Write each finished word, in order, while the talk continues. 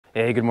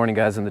Hey, good morning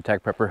guys, I'm the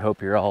Tech Prepper.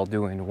 Hope you're all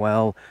doing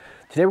well.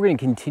 Today we're going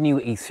to continue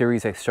a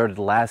series I started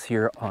last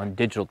year on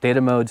digital data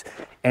modes,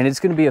 and it's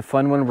going to be a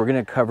fun one. We're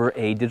going to cover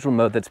a digital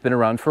mode that's been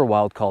around for a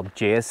while called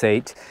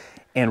JS8,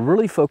 and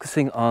really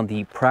focusing on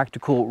the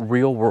practical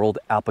real-world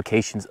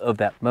applications of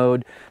that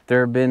mode.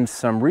 There have been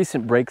some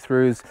recent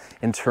breakthroughs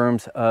in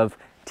terms of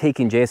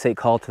taking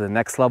JS8Call to the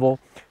next level.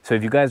 So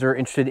if you guys are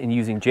interested in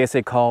using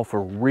JS8Call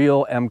for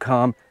real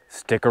EmComm,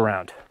 stick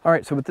around. All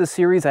right, so with this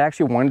series, I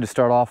actually wanted to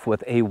start off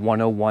with a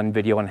 101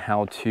 video on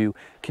how to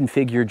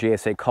configure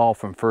JS8Call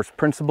from first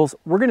principles.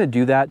 We're gonna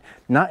do that,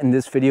 not in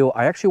this video.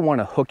 I actually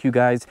wanna hook you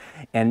guys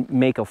and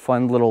make a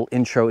fun little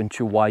intro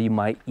into why you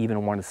might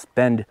even wanna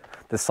spend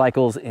the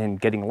cycles in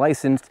getting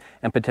licensed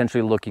and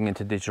potentially looking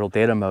into digital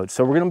data mode.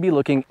 So we're gonna be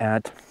looking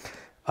at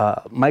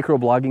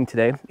microblogging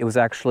today. It was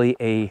actually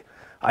a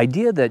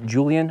idea that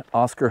Julian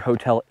Oscar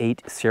Hotel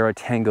 8 Sierra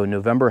Tango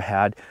November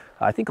had,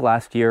 I think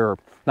last year or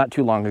not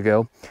too long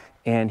ago,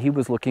 and he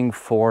was looking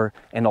for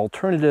an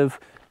alternative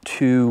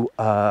to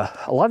a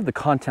lot of the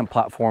content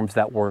platforms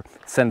that were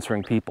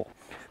censoring people.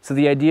 So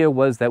the idea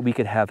was that we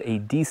could have a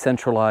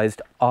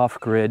decentralized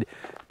off-grid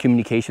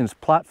communications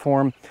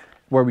platform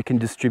where we can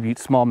distribute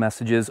small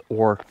messages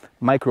or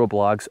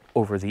microblogs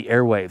over the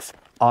airwaves.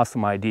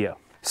 Awesome idea.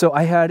 So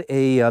I had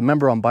a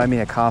member on Buy Me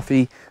a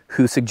Coffee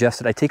who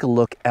suggested I take a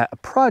look at a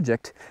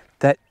project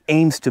that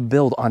aims to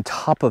build on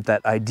top of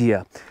that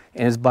idea,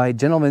 and is by a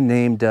gentleman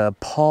named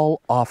Paul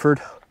Offgrid.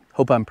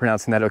 Hope I'm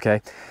pronouncing that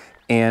okay.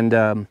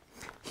 And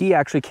he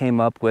actually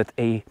came up with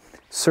a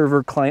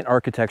server client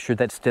architecture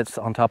that sits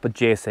on top of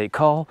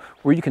JS8Call,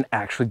 where you can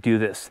actually do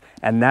this.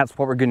 And that's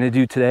what we're gonna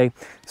do today.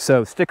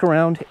 So stick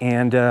around,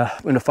 and I'm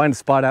gonna find a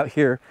spot out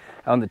here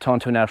out in the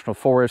Tonto National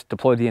Forest,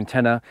 deploy the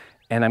antenna,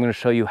 and I'm gonna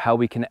show you how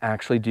we can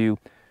actually do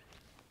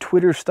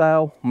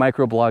Twitter-style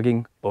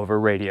microblogging over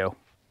radio.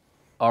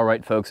 All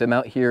right, folks, I'm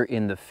out here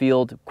in the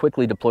field,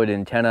 quickly deployed an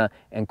antenna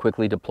and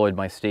quickly deployed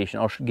my station.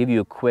 I'll give you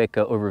a quick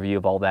overview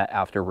of all that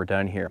after we're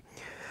done here.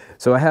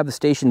 So I have the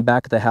station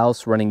back at the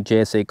house running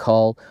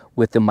JS8Call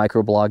with the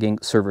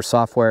microblogging server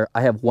software.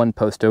 I have one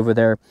post over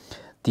there.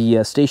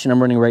 The station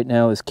I'm running right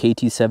now is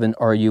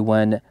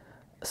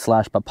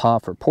KT7RUN/papa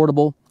for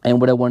portable.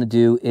 And what I want to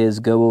do is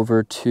go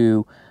over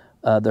to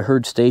the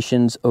herd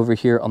stations over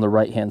here on the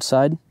right-hand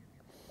side.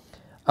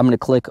 I'm going to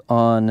click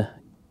on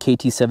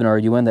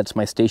KT7RUN, that's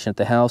my station at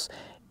the house,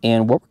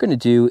 and what we're going to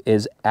do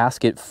is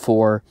ask it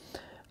for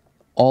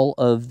all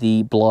of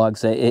the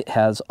blogs that it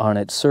has on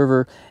its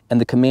server,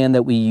 and the command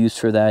that we use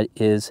for that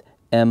is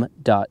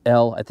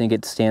m.l. I think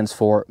it stands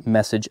for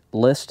message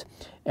list,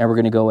 and we're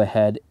going to go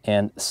ahead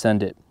and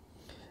send it.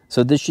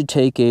 So this should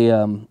take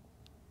a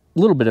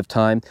little bit of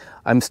time.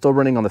 I'm still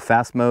running on the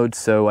fast mode,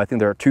 so I think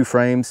there are 2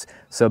 frames,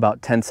 so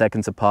about 10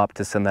 seconds a pop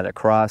to send that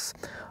across.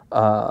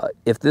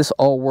 If this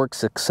all works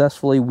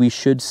successfully, we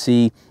should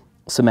see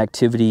some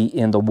activity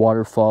in the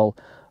waterfall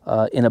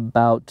in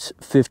about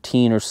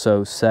 15 or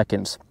so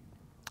seconds.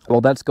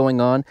 While that's going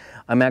on,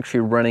 I'm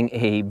actually running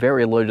a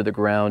very low to the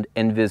ground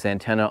NVIS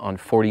antenna on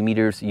 40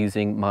 meters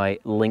using my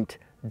linked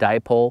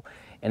dipole,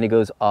 and it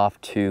goes off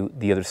to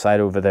the other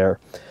side over there.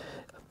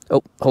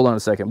 Oh, hold on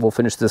a second. We'll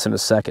finish this in a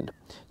second.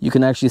 You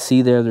can actually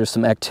see there's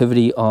some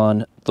activity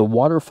on the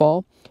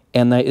waterfall,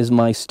 and that is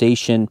my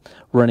station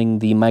running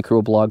the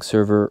microblog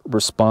server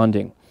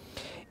responding.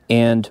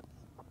 And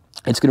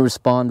it's going to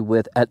respond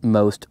with at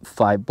most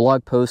 5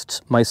 blog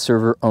posts. My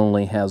server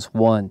only has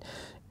 1.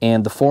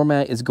 And the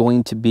format is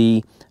going to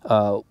be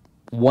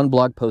 1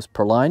 blog post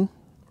per line.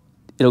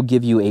 It'll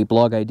give you a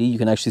blog ID. You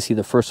can actually see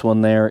the first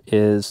one there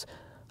is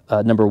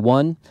number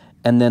 1,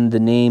 and then the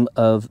name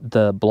of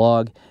the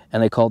blog,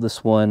 and I call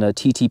this one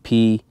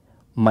TTP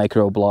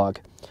Microblog.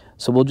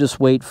 So we'll just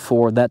wait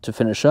for that to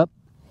finish up.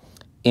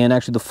 And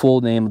actually the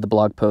full name of the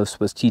blog post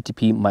was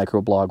TTP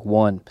Microblog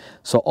 1.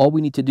 So all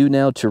we need to do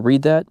now to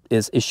read that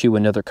is issue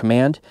another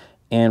command,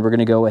 and we're going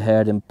to go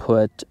ahead and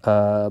put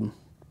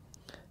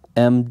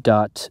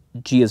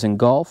m.g as in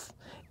golf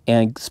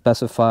and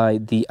specify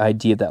the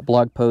ID of that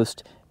blog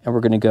post, and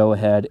we're going to go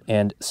ahead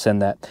and send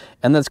that.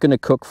 And that's going to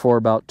cook for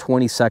about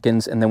 20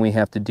 seconds, and then we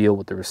have to deal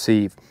with the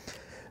receive.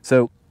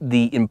 So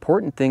the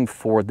important thing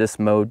for this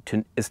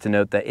mode is to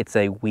note that it's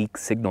a weak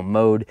signal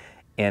mode,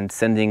 and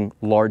sending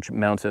large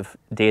amounts of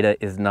data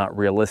is not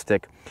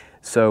realistic.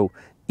 So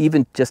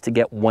even just to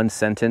get 1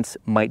 sentence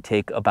might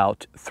take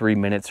about 3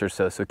 minutes or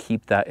so, so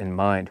keep that in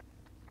mind.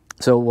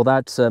 So while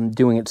that's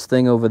doing its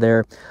thing over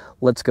there,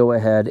 let's go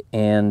ahead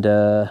and,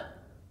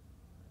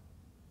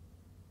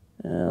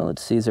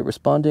 let's see, is it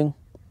responding?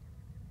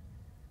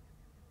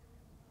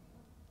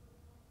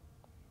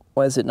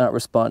 Why is it not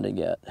responding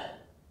yet?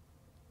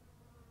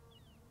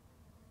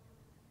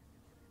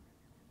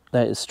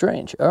 That is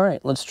strange. All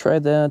right, let's try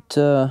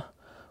that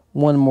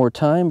one more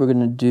time. We're going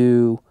to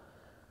do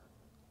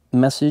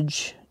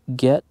message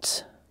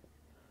get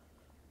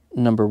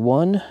number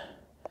 1,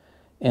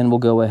 and we'll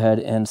go ahead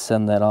and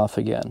send that off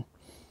again.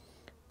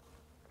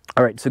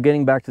 All right, so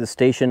getting back to the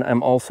station,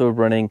 I'm also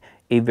running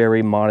a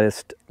very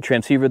modest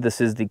transceiver.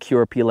 This is the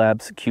QRP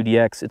Labs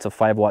QDX. It's a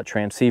 5-watt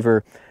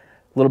transceiver.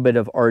 little bit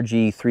of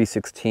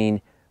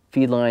RG316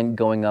 feed line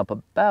going up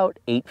about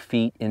 8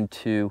 feet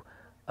into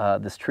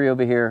this tree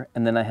over here.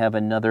 And then I have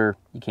another,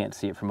 you can't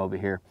see it from over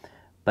here,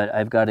 but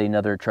I've got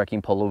another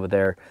trekking pole over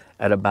there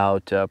at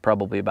about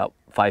probably about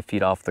 5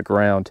 feet off the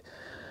ground.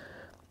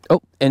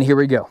 Oh, and here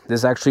we go.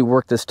 This actually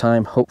worked this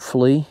time,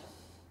 hopefully.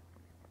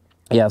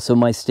 Yeah, so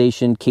my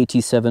station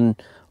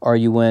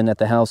KT7RUN at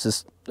the house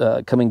is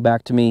coming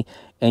back to me,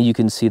 and you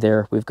can see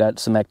there we've got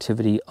some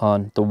activity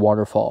on the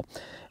waterfall.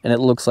 And it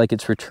looks like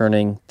it's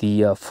returning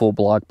the full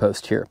blog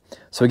post here.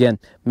 So again,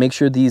 make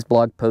sure these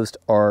blog posts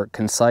are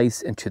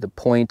concise and to the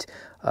point.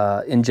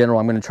 In general,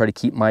 I'm going to try to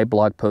keep my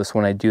blog posts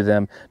when I do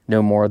them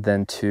no more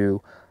than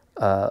to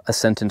a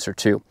sentence or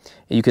two.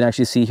 And you can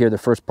actually see here the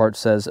first part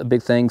says, a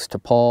big thanks to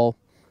Paul.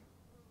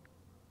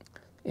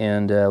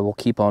 And we'll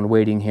keep on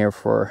waiting here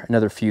for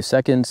another few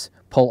seconds.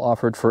 Paul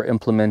offered for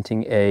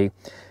implementing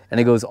and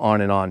it goes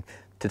on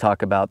to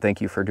talk about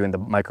thank you for doing the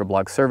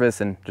microblog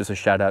service, and just a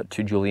shout out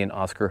to Julian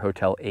Oscar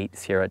Hotel 8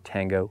 Sierra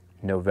Tango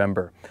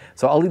November.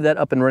 So I'll leave that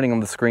up and running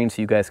on the screen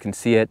so you guys can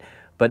see it.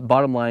 But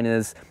bottom line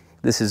is,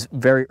 this is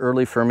very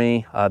early for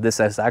me. This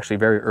is actually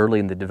very early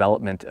in the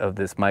development of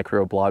this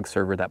microblog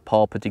server that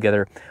Paul put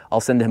together. I'll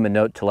send him a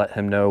note to let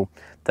him know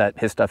that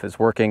his stuff is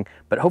working.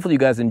 But hopefully you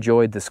guys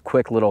enjoyed this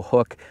quick little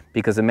hook,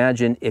 because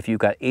imagine if you've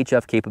got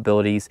HF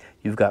capabilities,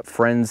 you've got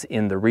friends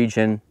in the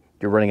region,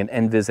 you're running an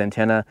NVIS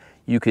antenna,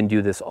 you can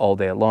do this all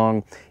day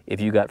long.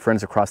 If you got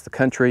friends across the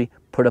country,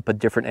 put up a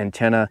different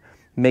antenna,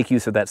 make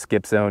use of that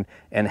skip zone,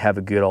 and have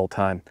a good old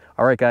time.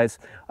 All right, guys,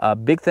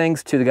 big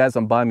thanks to the guys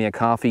on Buy Me a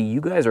Coffee. You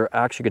guys are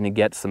actually going to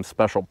get some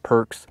special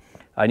perks.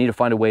 I need to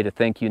find a way to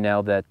thank you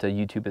now that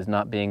YouTube is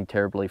not being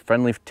terribly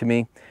friendly to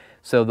me.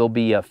 So there'll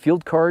be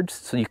field cards,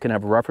 so you can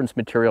have reference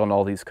material on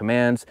all these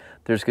commands.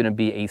 There's going to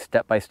be a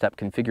step-by-step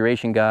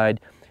configuration guide,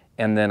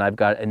 and then I've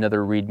got another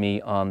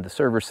README on the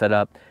server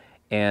setup,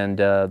 and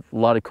a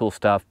lot of cool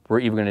stuff. We're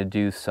even going to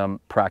do some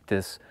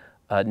practice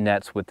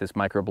nets with this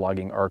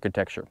microblogging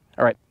architecture.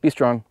 All right, be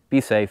strong,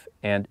 be safe,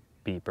 and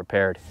be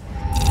prepared.